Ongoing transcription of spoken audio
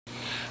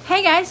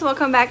Hey guys,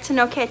 welcome back to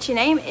No Catchy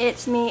Name.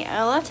 It's me,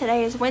 Ella.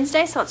 Today is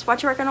Wednesday, so it's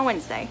Whatcha working on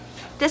Wednesday.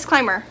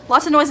 Disclaimer,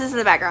 lots of noises in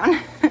the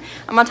background.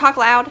 I'm gonna talk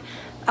loud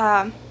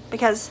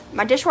because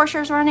my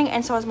dishwasher is running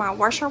and so is my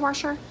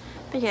washer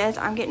because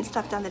I'm getting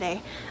stuff done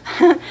today.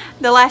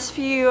 The last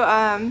few,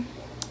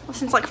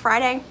 since like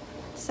Friday,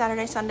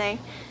 Saturday, Sunday,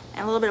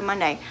 and a little bit of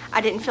Monday,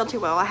 I didn't feel too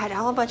well. I had a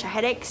whole bunch of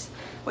headaches,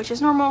 which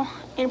is normal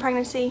in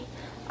pregnancy.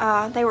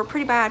 They were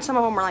pretty bad. Some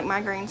of them were like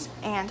migraines,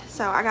 and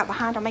so I got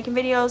behind on making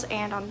videos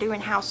and on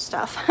doing house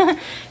stuff.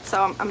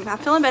 So I'm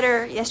feeling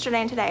better yesterday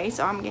and today,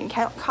 so I'm getting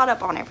caught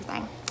up on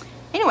everything.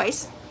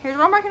 Anyways, here's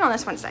what I'm working on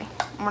this Wednesday.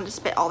 I wanted to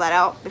spit all that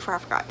out before I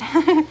forgot.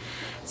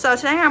 So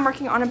today I'm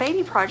working on a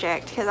baby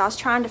project because I was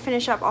trying to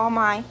finish up all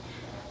my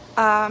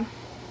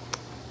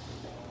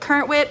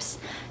current WIPs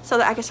so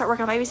that I can start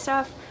working on baby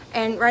stuff.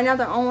 And right now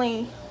the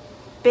only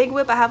big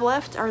WIP I have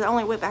left, or the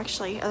only WIP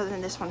actually other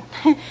than this one,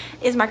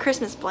 is my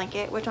Christmas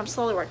blanket, which I'm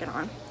slowly working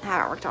on. I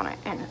haven't worked on it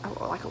in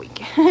like a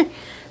week.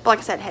 But like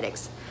I said,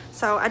 headaches.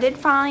 So I did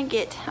finally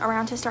get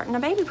around to starting a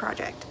baby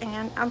project,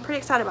 and I'm pretty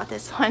excited about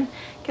this one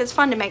because it's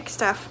fun to make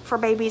stuff for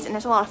babies, and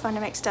it's a lot of fun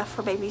to make stuff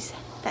for babies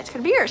that's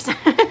gonna be yours.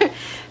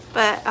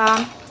 But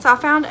so I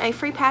found a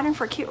free pattern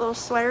for a cute little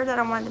sweater that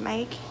I wanted to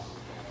make.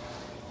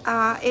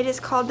 It is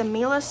called the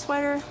Mila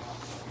sweater.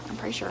 I'm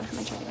pretty sure. Let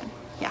me check again.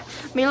 Yeah,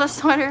 Mila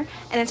sweater,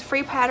 and it's a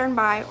free pattern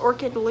by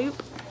Orchid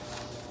Loop.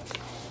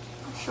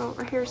 I'll show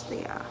over. Here's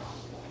the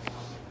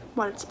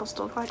what it's supposed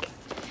to look like.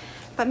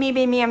 But me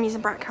being me, I'm using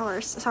bright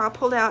colors. So I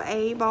pulled out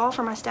a ball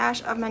from my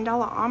stash of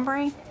Mandala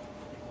Ombre, and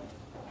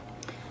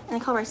the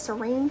color is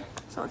Serene.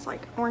 So it's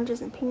like oranges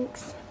and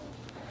pinks.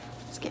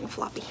 It's getting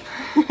floppy.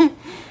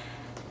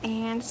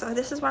 And so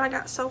this is what I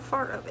got so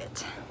far of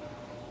it.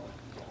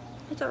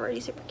 It's already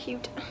super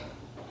cute.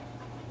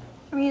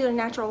 I'm using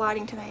natural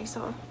lighting today,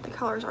 so the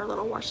colors are a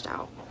little washed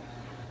out.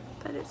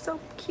 But it's so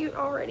cute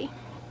already.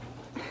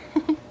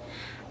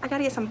 I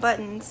gotta get some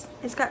buttons.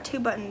 It's got 2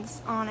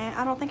 buttons on it.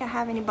 I don't think I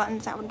have any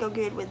buttons that would go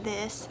good with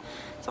this.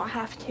 So I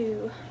have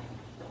to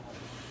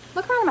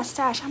look around in my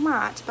stash. I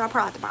might, but I'll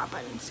probably have to buy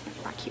buttons.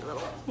 Buy cute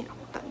little,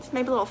 buttons.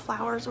 Maybe little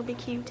flowers would be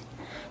cute.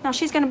 Now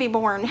she's gonna be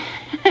born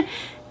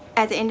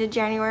at the end of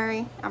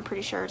January. I'm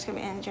pretty sure it's gonna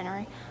be end of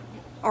January.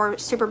 Or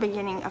super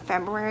beginning of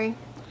February.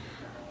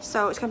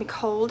 So it's gonna be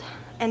cold,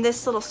 and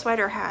this little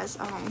sweater has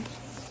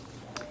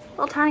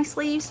little tiny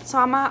sleeves, so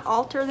I might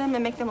alter them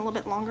and make them a little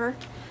bit longer.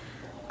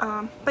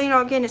 But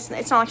again, it's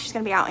not like she's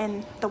gonna be out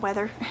in the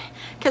weather,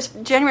 because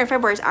January and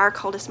February is our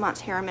coldest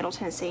months here in Middle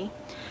Tennessee,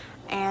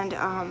 and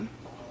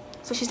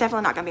so she's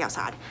definitely not gonna be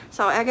outside.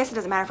 So I guess it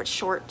doesn't matter if it's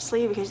short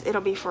sleeve, because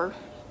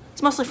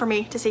it's mostly for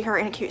me to see her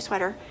in a cute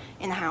sweater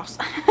in the house.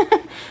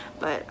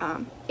 But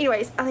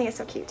anyways, I think it's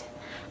so cute.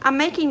 I'm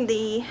making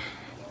the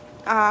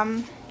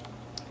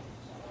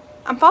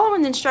I'm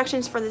following the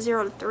instructions for the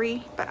 0 to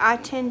 3, but I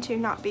tend to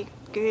not be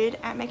good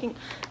at making.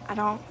 I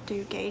don't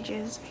do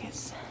gauges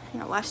because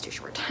life's too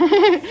short.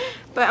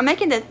 But I'm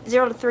making the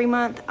 0 to 3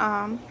 month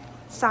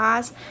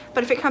size,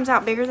 but if it comes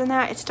out bigger than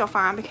that, it's still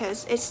fine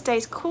because it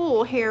stays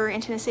cool here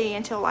in Tennessee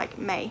until like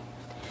May.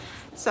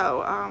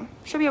 So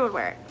she'll be able to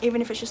wear it,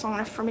 even if it's just long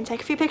enough for me to take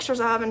a few pictures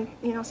of and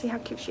see how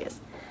cute she is.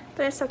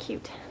 But it's so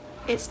cute.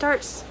 It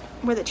starts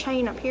with a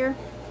chain up here,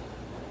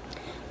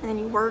 and then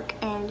you work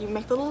and you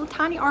make little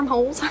tiny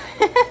armholes.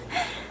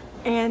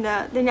 And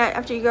then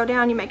after you go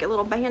down, you make a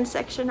little band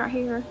section right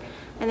here,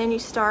 and then you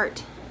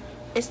start.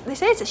 They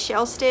say it's a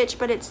shell stitch,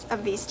 but it's a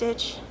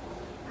V-stitch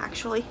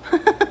actually.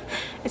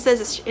 It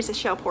says it's a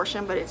shell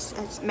portion, but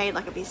it's made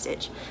like a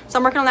V-stitch. So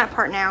I'm working on that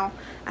part now.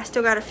 I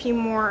still got a few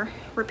more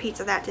repeats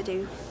of that to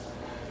do.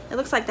 It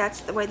looks like that's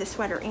the way the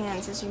sweater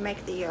ends, is you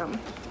make the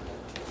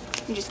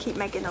you just keep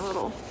making the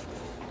little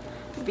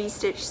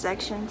V-stitch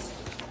sections.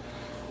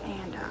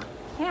 And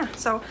yeah,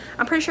 so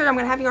I'm pretty sure I'm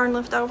gonna have yarn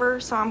left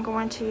over, so I'm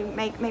going to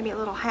make maybe a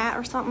little hat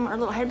or something, or a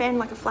little headband,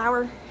 like a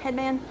flower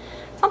headband,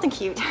 something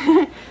cute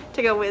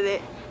to go with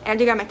it. And I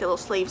do gotta make the little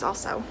sleeves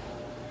also.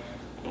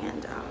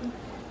 And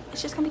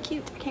it's just gonna be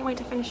cute. I can't wait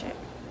to finish it.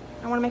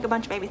 I want to make a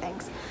bunch of baby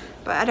things,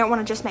 but I don't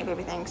want to just make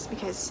baby things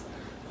because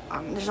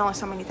there's only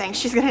so many things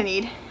she's gonna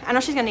need. I know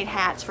she's gonna need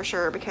hats for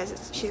sure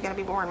because she's gonna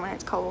be born when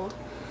it's cold.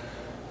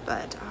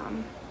 But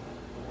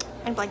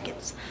and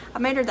blankets. I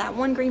made her that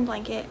one green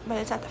blanket, but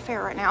it's at the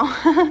fair right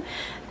now.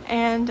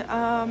 And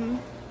yeah,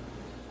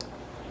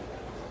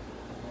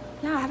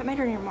 I haven't made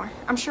her anymore.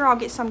 I'm sure I'll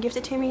get some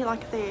gifted to me,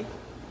 like the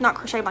not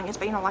crochet blankets,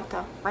 but like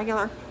the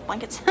regular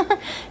blankets,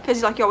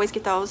 because like you always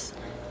get those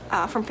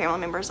from family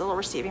members, the little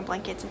receiving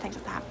blankets and things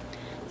like that.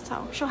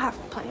 So she'll have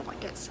plenty of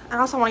blankets. I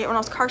also want to get one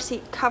of those car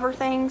seat cover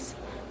things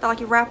that like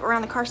you wrap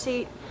around the car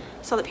seat,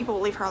 so that people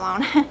will leave her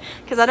alone.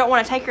 Because I don't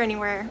want to take her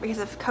anywhere because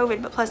of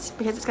COVID, but plus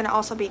because it's going to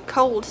also be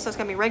cold, so it's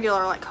going to be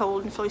regular like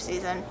cold and flu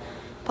season,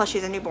 plus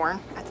she's a newborn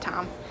at the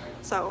time.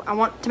 So I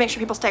want to make sure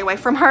people stay away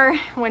from her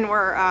when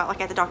we're like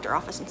at the doctor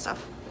office and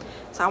stuff.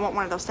 So I want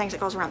one of those things that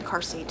goes around the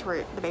car seat to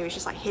where the baby's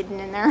just like hidden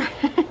in there.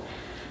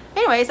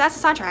 Anyways, that's a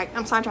sidetrack.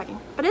 I'm sidetracking.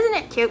 But isn't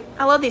it cute?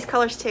 I love these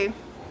colors too.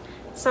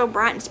 So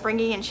bright and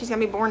springy, and she's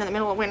going to be born in the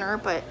middle of winter,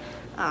 but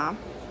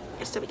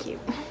it'll still be cute.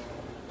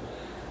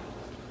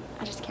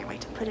 I just can't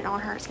wait to put it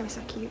on her. It's gonna be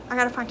so cute. I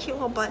gotta find cute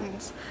little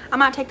buttons. I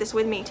might take this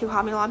with me to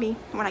Hobby Lobby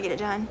when I get it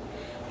done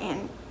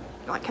and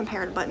like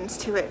compare the buttons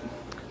to it.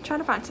 Try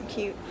to find some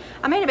cute.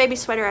 I made a baby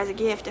sweater as a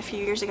gift a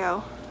few years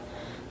ago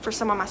for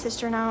someone my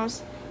sister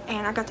knows,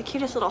 and I got the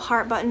cutest little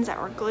heart buttons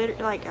that were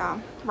glitter, like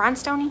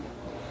rhinestoney.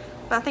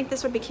 But I think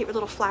this would be cute with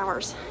little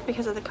flowers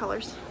because of the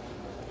colors.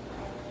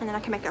 And then I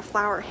can make a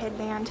flower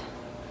headband.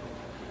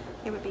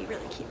 It would be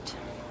really cute.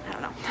 I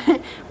don't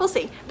know. We'll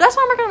see. But that's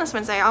why I'm working on this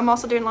Wednesday. I'm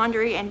also doing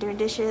laundry and doing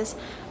dishes,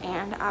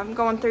 and I'm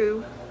going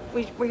through.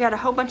 We got a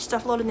whole bunch of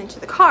stuff loaded into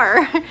the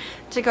car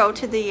to go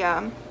to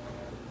the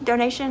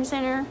donation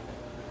center.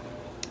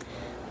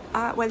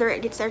 Whether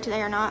it gets there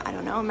today or not, I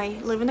don't know. I may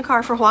live in the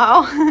car for a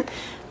while.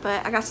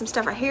 But I got some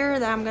stuff right here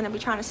that I'm going to be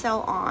trying to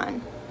sell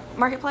on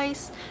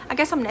Marketplace. I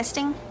guess I'm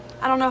nesting.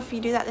 I don't know if you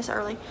do that this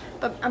early,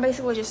 but I'm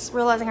basically just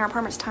realizing our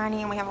apartment's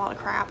tiny and we have a lot of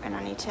crap and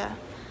I need to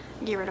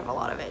get rid of a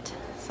lot of it.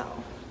 So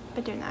I've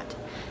been doing that.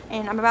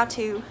 And I'm about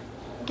to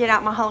get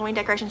out my Halloween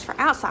decorations for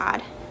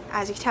outside.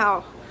 As you can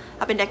tell,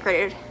 I've been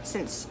decorated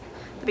since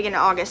the beginning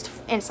of August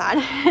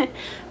inside.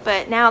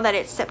 But now that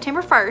it's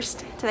September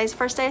 1st, today's the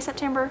first day of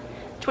September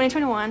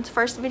 2021,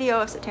 first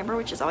video of September,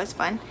 which is always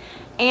fun.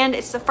 And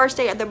it's the first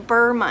day of the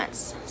Burr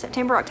months,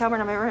 September, October,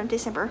 November, and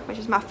December, which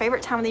is my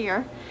favorite time of the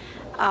year.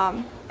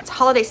 It's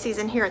holiday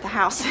season here at the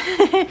house.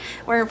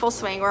 We're in full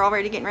swing. We're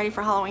already getting ready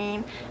for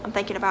Halloween. I'm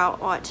thinking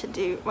about what to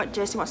do, what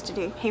Jesse wants to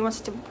do. He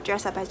wants to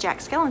dress up as Jack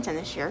Skellington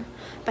this year,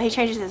 but he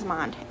changes his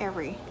mind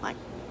every like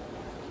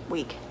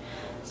week.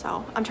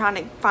 So I'm trying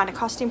to find a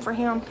costume for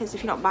him, because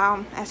if you don't buy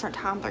them at a certain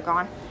time, they're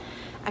gone.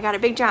 I got a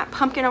big giant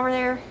pumpkin over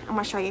there. I'm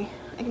gonna show you.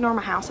 Ignore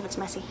my house if it's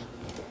messy.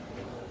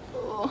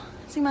 Oh,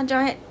 see my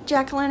giant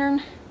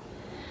jack-o'-lantern?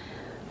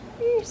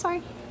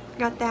 Sorry.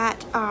 Got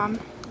that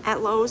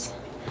at Lowe's.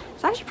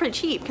 It's actually pretty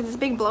cheap because it's a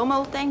big blow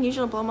mold thing.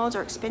 Usually blow molds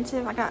are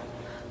expensive. I got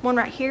one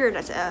right here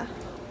that's a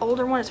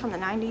older one. It's from the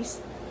 90s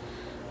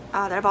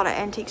that I bought at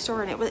an antique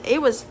store, and it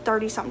was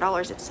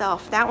 $30-something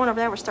itself. That one over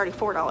there was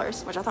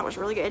 $34, which I thought was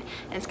really good,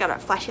 and it's got a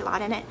flashy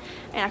light in it.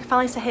 And I can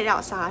finally set it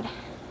outside.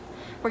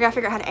 We're gonna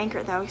figure out how to anchor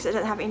it though, because it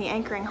doesn't have any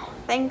anchoring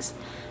things,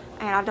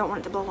 and I don't want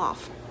it to blow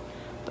off.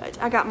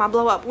 But I got my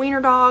blow up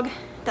wiener dog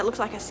that looks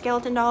like a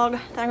skeleton dog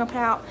that I'm gonna put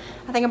out.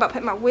 I think I'm about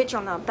putting my witch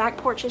on the back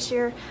porch this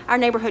year. Our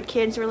neighborhood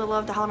kids really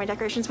love the Halloween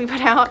decorations we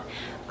put out.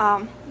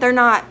 They're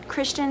not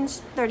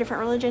Christians, they're a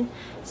different religion,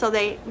 so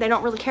they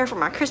don't really care for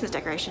my Christmas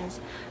decorations,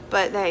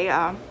 but they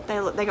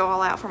go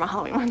all out for my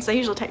Halloween ones. They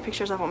usually take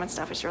pictures of them and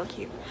stuff. It's really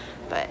cute.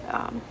 But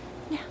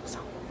yeah, so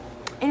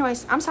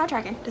anyways, I'm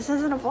sidetracking. This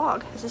isn't a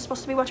vlog. This is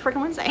supposed to be Whatcha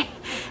Working Wednesday.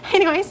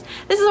 Anyways,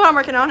 this is what I'm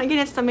working on. Again,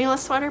 it's the Mila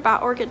sweater by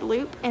Orchid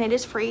Loop, and it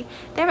is free.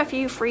 They have a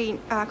few free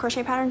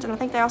crochet patterns, and I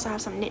think they also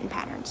have some knitting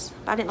patterns,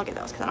 but I didn't look at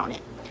those because I don't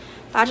knit.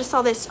 But I just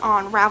saw this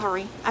on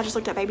Ravelry. I just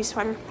looked at baby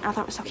sweater, and I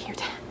thought it was so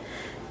cute.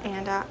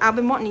 And I've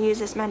been wanting to use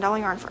this mandala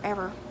yarn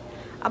forever.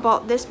 I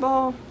bought this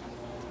ball,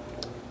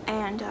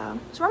 and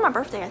it's around my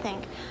birthday, I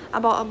think. I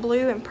bought a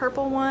blue and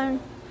purple one,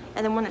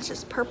 and then one that's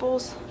just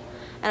purples.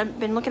 And I've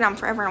been looking at them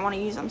forever, and I want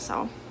to use them,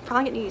 so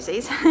probably get to use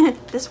these.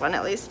 This one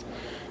at least.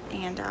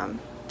 And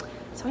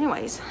so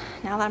anyways,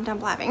 now that I'm done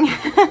blabbing,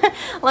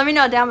 let me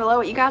know down below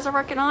what you guys are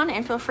working on,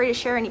 and feel free to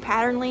share any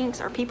pattern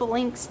links or people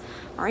links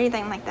or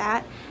anything like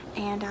that.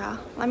 And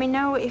let me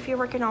know if you're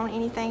working on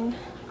anything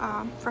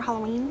for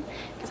Halloween,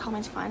 because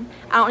Halloween's fun.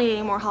 I don't need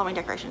any more Halloween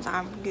decorations.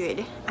 I'm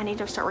good. I need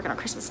to start working on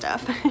Christmas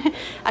stuff.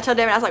 I told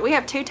David, I was like, we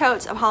have 2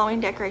 totes of Halloween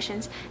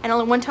decorations and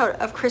only 1 tote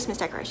of Christmas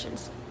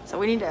decorations. So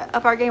we need to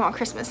up our game on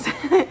Christmas.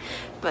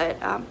 But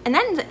and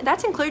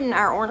that's including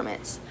our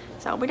ornaments.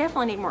 So we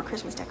definitely need more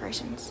Christmas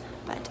decorations.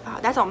 But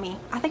that's on me.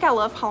 I think I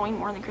love Halloween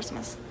more than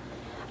Christmas.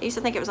 I used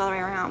to think it was the other way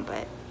around,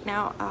 but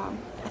now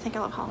I think I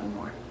love Halloween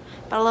more.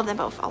 But I love them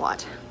both a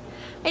lot.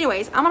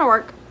 Anyways, I'm gonna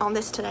work on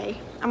this today.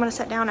 I'm gonna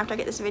sit down after I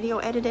get this video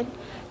edited,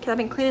 because I've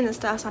been cleaning this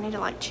stuff, so I need to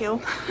like chill.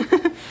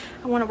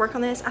 I want to work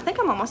on this. I think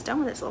I'm almost done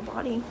with its little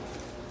body.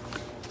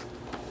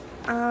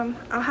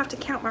 I'll have to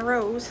count my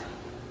rows.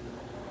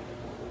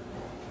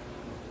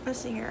 Let's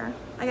see here.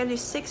 I gotta do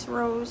 6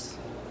 rows.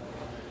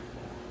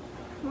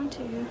 1,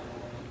 2,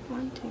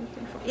 1, 2,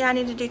 3, 4. Yeah, I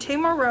need to do 2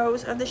 more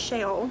rows of the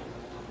shell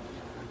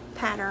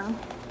pattern,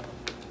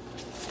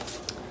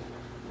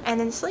 and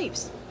then the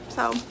sleeves.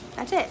 So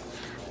that's it.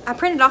 I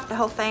printed off the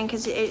whole thing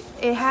because it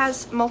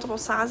has multiple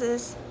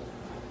sizes.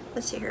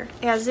 Let's see here.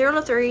 It has 0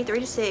 to 3, 3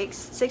 to 6,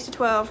 6 to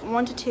 12,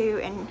 1 to 2,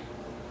 and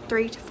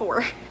 3 to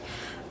 4.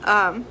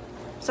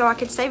 So I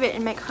could save it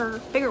and make her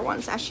bigger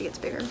ones as she gets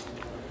bigger.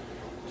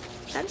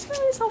 That is gonna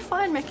be so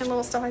fun making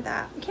little stuff like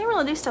that. You can't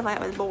really do stuff like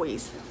that with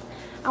boys.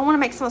 I want to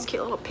make some of those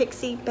cute little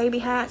pixie baby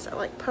hats that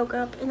like poke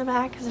up in the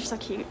back because they're so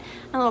cute.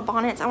 And little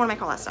bonnets. I want to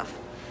make all that stuff.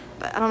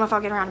 But I don't know if I'll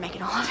get around to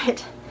making all of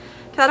it.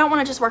 Because I don't want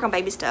to just work on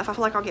baby stuff. I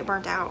feel like I'll get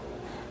burnt out.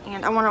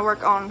 And I want to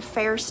work on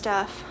fair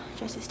stuff.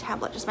 Jesse's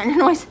tablet just made a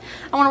noise.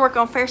 I want to work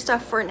on fair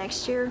stuff for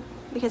next year.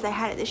 because they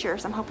had it this year,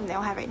 so I'm hoping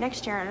they'll have it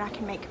next year and I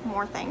can make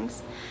more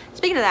things.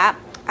 Speaking of that,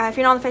 if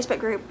you're not on the Facebook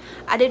group,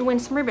 I did win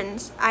some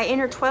ribbons. I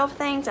entered 12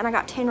 things and I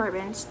got 10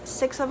 ribbons.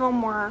 6 of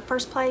them were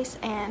first place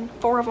and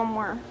 4 of them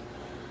were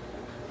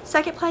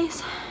second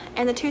place.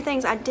 And the 2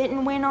 things I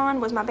didn't win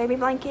on was my baby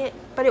blanket,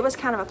 but it was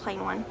kind of a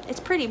plain one. It's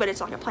pretty, but it's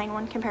like a plain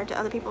one compared to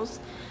other people's.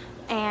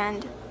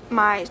 And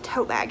my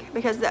tote bag,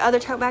 because the other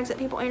tote bags that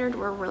people entered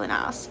were really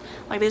nice.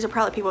 Like, these are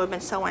probably people who have been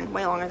sewing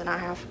way longer than I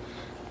have.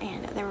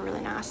 And they were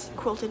really nice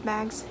quilted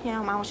bags. You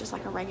know, mine was just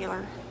like a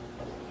regular,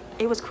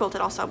 it was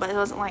quilted also, but it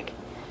wasn't like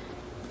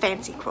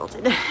fancy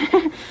quilted.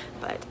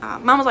 But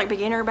mine was like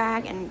beginner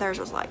bag and theirs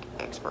was like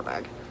expert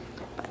bag.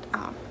 But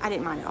I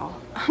didn't mind at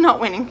all not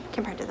winning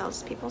compared to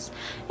those people's.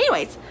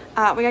 Anyways,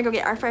 we gotta go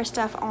get our fair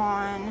stuff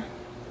on,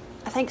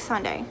 I think,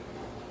 Sunday.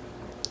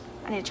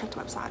 I need to check the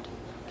website,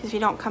 because if you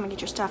don't come and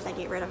get your stuff, they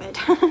get rid of it.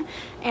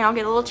 And I'll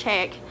get a little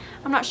check.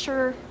 I'm not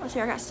sure. Let's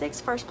see, I got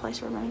 6 first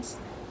place ribbons.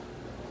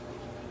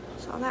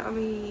 So that would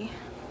be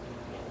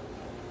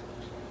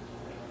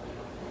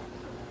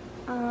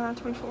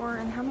 24,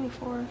 and how many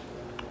for?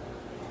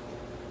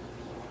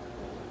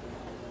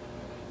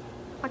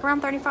 Like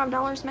around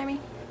 $35 maybe.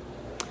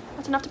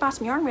 That's enough to buy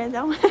some yarn with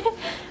though. I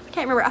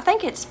can't remember. I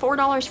think it's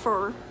 $4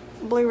 for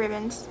blue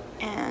ribbons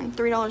and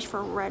 $3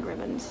 for red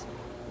ribbons.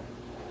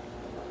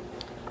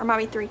 Or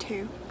maybe 3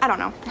 too. I don't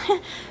know.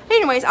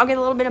 Anyways, I'll get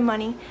a little bit of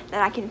money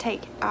that I can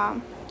take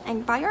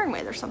and buy yarn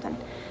with or something.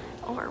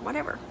 Or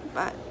whatever.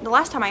 But the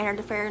last time I entered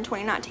the fair in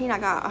 2019, I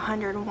got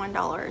 $101, and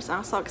I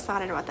was so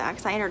excited about that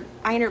because I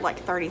entered like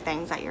 30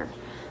 things that year.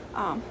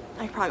 I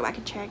could probably go back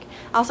and check.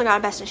 I also got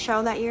a best in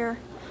show that year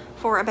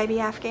for a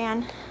baby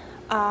Afghan.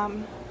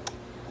 And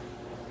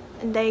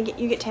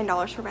you get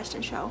 $10 for best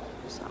in show.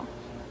 So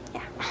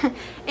yeah.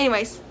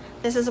 Anyways,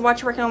 this is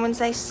what you're working on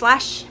Wednesday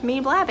 / me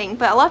blabbing.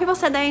 But a lot of people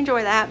said they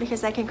enjoy that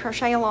because they can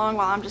crochet along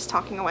while I'm just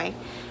talking away.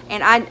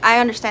 And I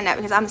understand that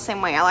because I'm the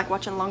same way. I like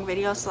watching long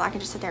videos so I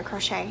can just sit there and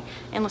crochet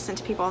and listen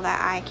to people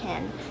that I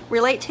can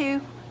relate to,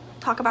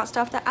 talk about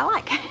stuff that I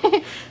like.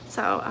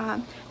 So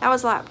that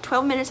was like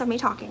 12 minutes of me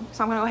talking.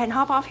 So I'm going to go ahead and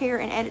hop off here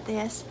and edit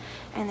this.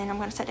 And then I'm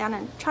going to sit down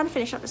and try to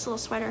finish up this little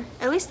sweater.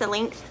 At least the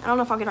length. I don't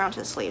know if I'll get around to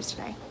the sleeves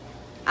today.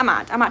 I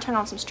might turn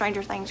on some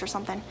Stranger Things or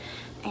something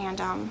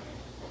and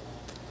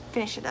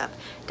finish it up.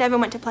 Devin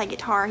went to play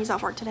guitar. He's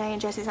off work today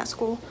and Jesse's at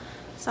school.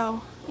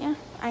 So yeah,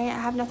 I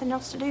have nothing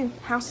else to do.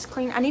 House is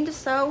clean. I need to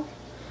sew.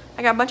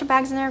 I got a bunch of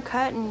bags in there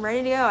cut and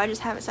ready to go. I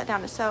just haven't sat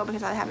down to sew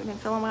because I haven't been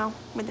feeling well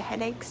with the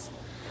headaches.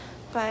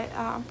 But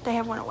they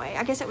have went away.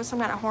 I guess it was some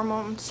kind of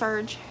hormone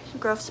surge,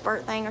 growth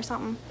spurt thing or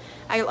something.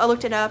 I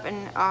looked it up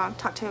and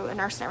talked to a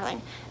nurse and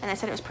everything, and they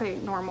said it was pretty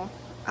normal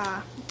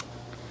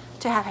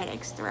to have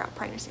headaches throughout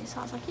pregnancy. So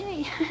I was like,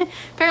 yay.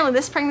 Apparently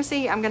this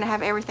pregnancy, I'm going to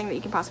have everything that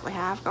you can possibly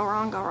have. Go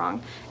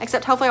wrong.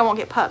 Except hopefully I won't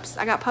get pups.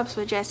 I got pups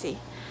with Jesse.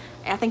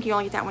 And I think you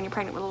only get that when you're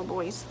pregnant with little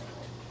boys.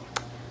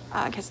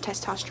 Because of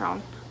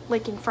testosterone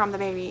leaking from the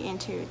baby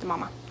into the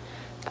mama.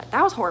 But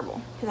that was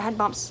horrible. Because I had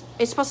bumps.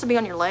 It's supposed to be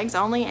on your legs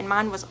only. And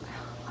mine was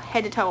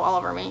head to toe all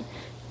over me.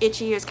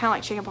 Itchy. It was kind of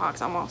like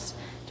chickenpox almost.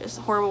 Just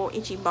horrible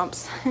itchy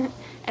bumps. And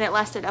it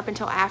lasted up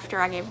until after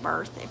I gave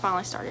birth. It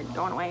finally started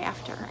going away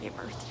after I gave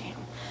birth. Damn.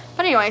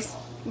 But anyways,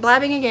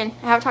 blabbing again.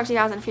 I haven't talked to you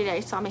guys in a few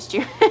days, so I missed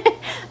you.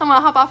 I'm going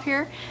to hop off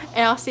here,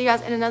 and I'll see you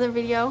guys in another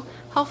video,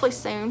 hopefully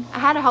soon. I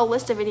had a whole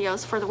list of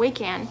videos for the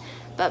weekend,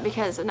 but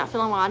because I'm not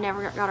feeling well, I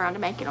never got around to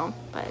making them.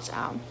 But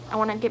I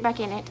want to get back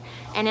in it.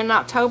 And in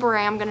October,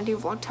 I am going to do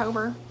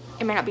Vlogtober.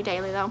 It may not be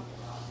daily, though.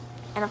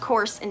 And, of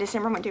course, in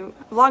December, I'm going to do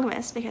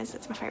Vlogmas, because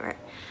it's my favorite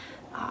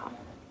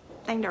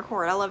thing to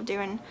record. I love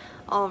doing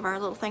all of our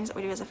little things that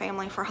we do as a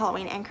family for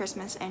Halloween and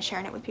Christmas and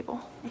sharing it with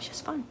people. It's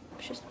just fun.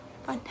 It's just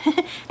fun.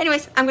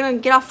 Anyways, I'm going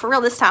to get off for real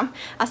this time.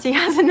 I'll see you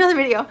guys in another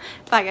video.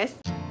 Bye,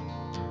 guys.